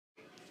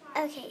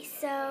Okay,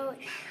 so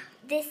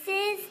this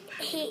is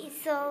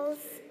Hazel's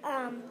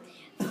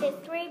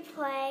fifth grade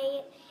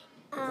play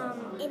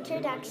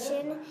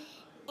introduction,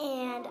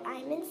 and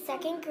I'm in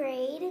second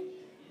grade,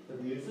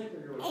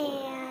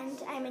 and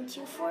I'm in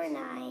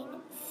 249.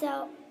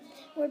 So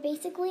we're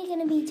basically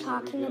going to be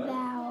talking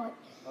about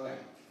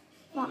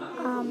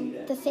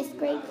the fifth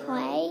grade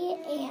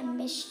play and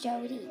Miss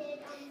Jodie.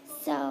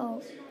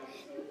 So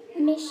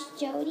Miss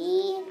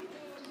Jodie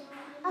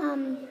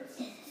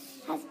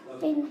has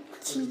been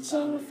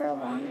teaching for a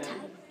long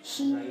time.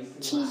 She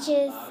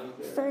teaches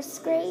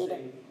first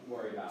grade,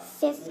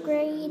 fifth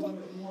grade,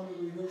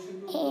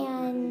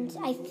 and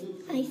I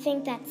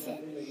think that's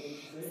it.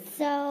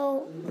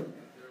 So,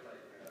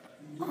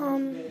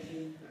 and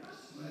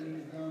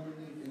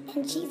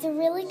she's a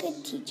really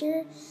good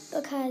teacher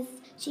because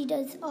she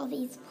does all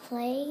these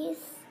plays,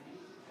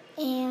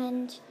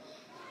 and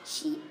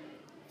she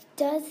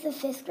does the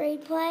fifth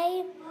grade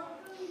play,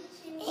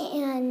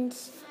 and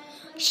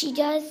she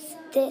does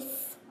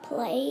this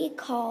play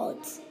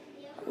called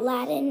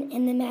Aladdin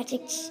and the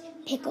Magic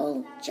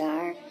Pickle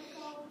Jar,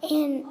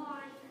 and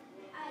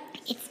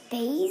it's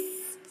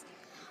based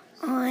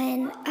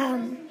on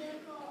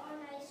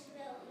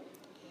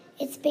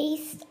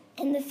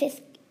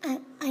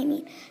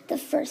the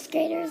first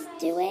graders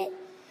do it,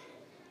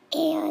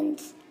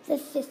 and the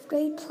fifth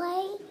grade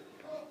play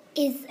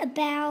is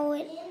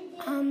about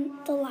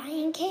the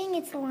Lion King.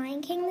 It's the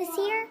Lion King this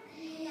year,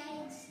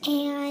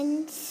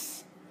 and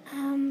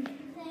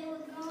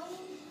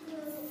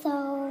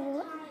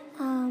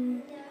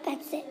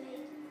that's it.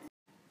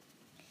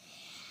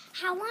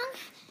 How long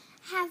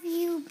have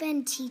you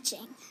been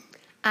teaching?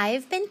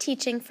 I've been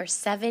teaching for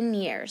 7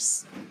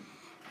 years.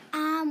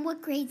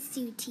 What grades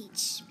do you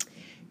teach?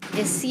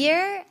 This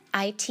year,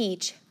 I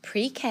teach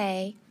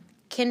pre-K,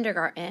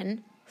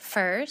 kindergarten,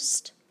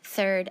 first,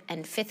 third,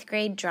 and fifth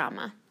grade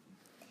drama.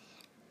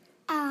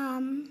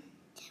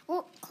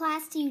 What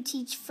class do you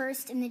teach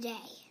first in the day?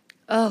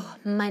 Oh,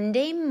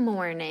 Monday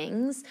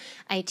mornings,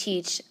 I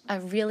teach a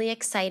really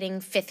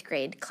exciting fifth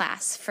grade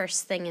class,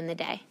 first thing in the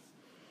day.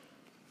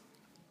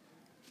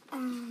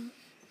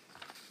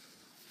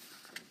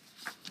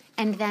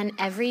 And then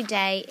every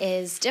day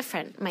is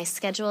different. My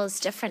schedule is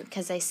different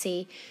because I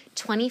see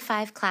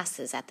 25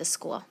 classes at the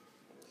school.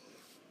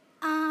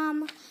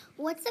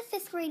 What's the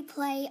fifth grade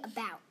play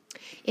about?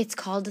 It's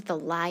called The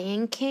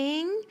Lion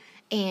King,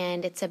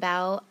 and it's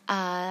about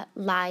a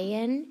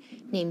lion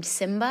named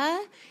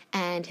Simba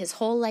and his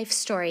whole life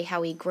story,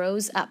 how he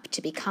grows up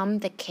to become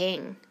the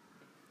king.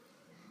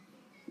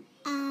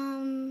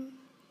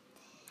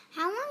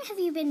 How long have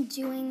you been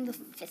doing the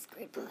fifth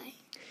grade play?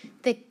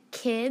 The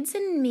kids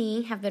and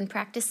me have been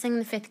practicing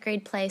the fifth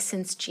grade play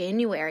since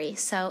January,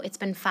 so it's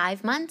been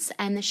 5 months,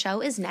 and the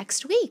show is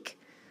next week.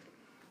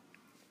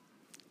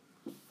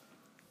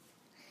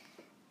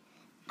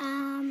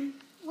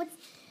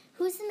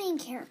 Who's the main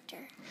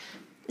character?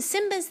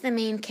 Simba's the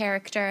main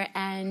character,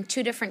 and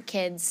 2 different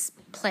kids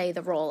play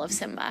the role of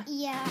Simba.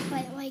 Yeah,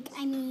 but what's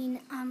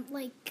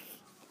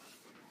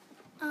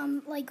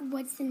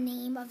the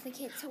name of the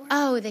kids?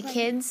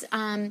 Kids.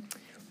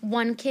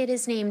 One kid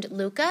is named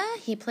Luca.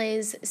 He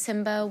plays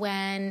Simba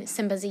when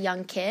Simba's a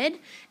young kid.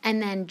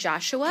 And then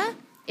Joshua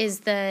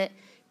is the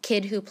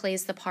kid who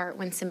plays the part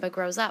when Simba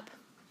grows up.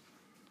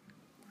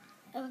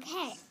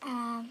 Okay.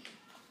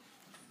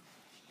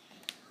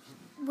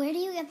 Where do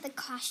you get the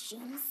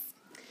costumes?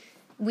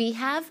 We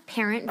have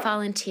parent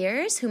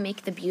volunteers who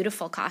make the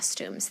beautiful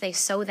costumes. They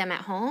sew them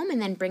at home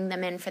and then bring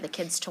them in for the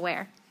kids to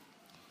wear.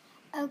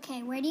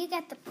 Okay, where do you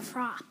get the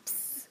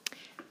props?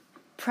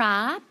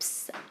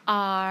 Props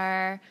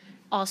are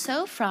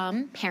also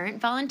from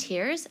parent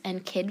volunteers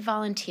and kid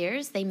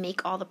volunteers. They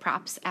make all the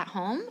props at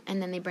home,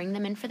 and then they bring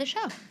them in for the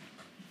show.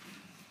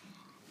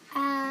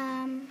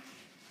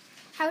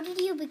 How did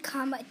you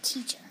become a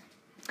teacher?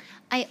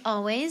 I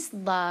always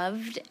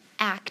loved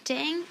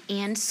acting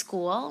and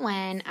school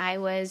when I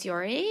was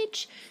your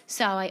age,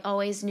 so I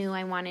always knew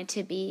I wanted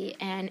to be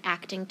an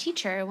acting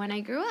teacher when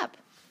I grew up.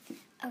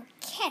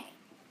 Okay.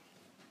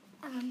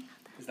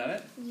 Is that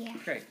it? Yeah.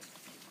 Great.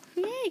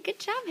 Yay, good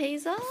job,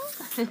 Hazel.